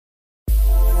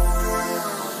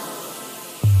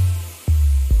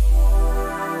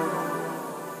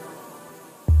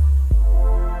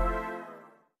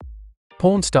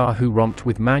Porn star who romped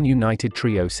with Man Utd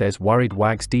trio says worried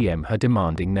wags DM her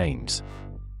demanding names.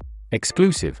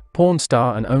 Exclusive, porn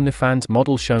star and OnlyFans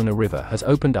model Shona River has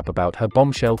opened up about her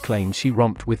bombshell claims she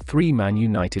romped with 3 Man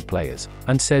Utd players,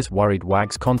 and says worried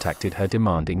wags contacted her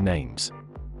demanding names.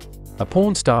 A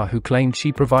porn star who claimed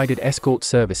she provided escort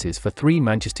services for 3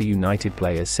 Manchester United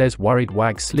players says worried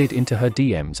wags slid into her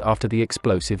DMs after the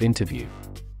explosive interview.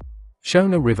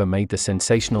 Shona River made the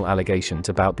sensational allegations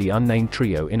about the unnamed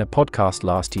trio in a podcast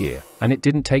last year, and it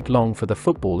didn't take long for the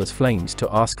footballers' flames to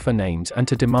ask for names and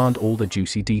to demand all the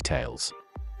juicy details.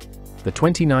 The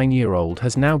 29-year-old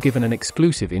has now given an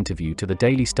exclusive interview to the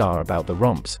Daily Star about the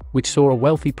romps, which saw a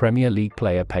wealthy Premier League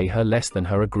player pay her less than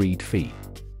her agreed fee.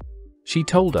 She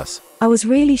told us, "I was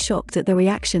really shocked at the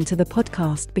reaction to the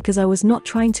podcast because I was not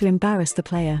trying to embarrass the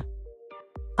player.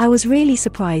 I was really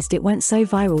surprised it went so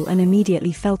viral and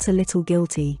immediately felt a little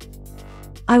guilty.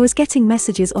 I was getting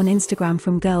messages on Instagram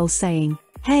from girls saying,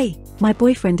 'Hey, my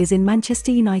boyfriend is in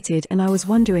Manchester United and I was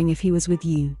wondering if he was with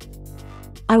you.'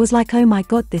 I was like, oh my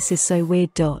god, this is so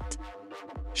weird."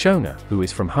 Shona, who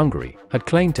is from Hungary, had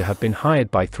claimed to have been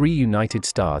hired by 3 United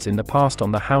stars in the past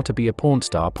on the How to Be a Porn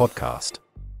Star podcast.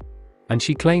 And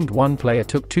she claimed one player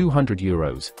took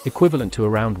 €200, equivalent to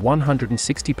around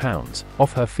 £160,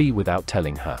 off her fee without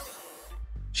telling her.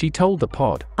 She told the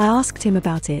pod, "I asked him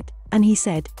about it, and he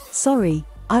said, 'Sorry,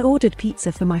 I ordered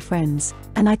pizza for my friends,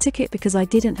 and I took it because I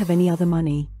didn't have any other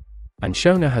money.'" And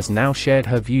Shona has now shared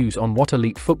her views on what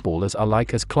elite footballers are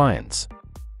like as clients.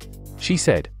 She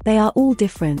said, "They are all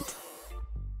different.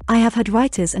 I have had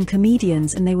writers and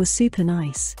comedians and they were super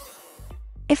nice.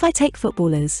 If I take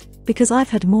footballers, because I've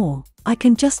had more, I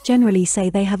can just generally say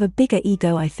they have a bigger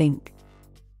ego, I think.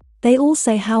 They all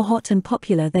say how hot and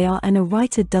popular they are and a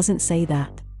writer doesn't say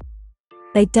that.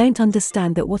 They don't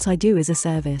understand that what I do is a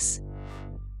service.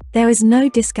 There is no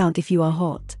discount if you are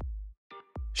hot."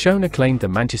 Shona claimed the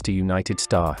Manchester United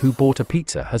star who bought a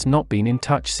pizza has not been in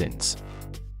touch since.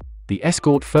 The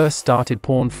escort first started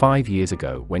porn 5 years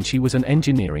ago when she was an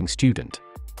engineering student.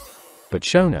 But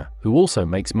Shona, who also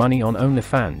makes money on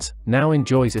OnlyFans, now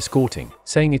enjoys escorting,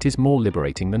 saying it is more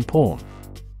liberating than porn.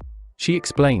 She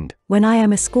explained, "When I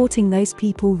am escorting, those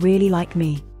people really like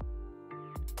me.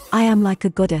 I am like a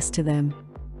goddess to them.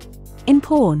 In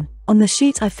porn, on the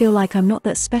shoot I feel like I'm not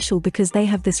that special because they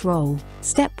have this role,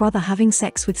 stepbrother having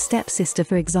sex with stepsister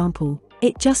for example,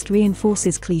 it just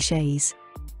reinforces cliches.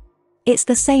 It's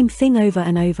the same thing over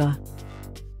and over.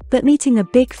 But meeting a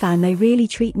big fan, they really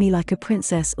treat me like a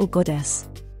princess or goddess.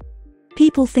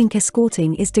 People think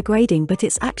escorting is degrading, but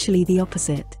it's actually the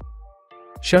opposite."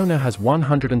 Shona has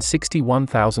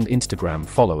 161,000 Instagram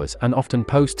followers and often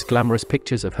posts glamorous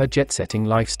pictures of her jet-setting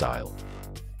lifestyle.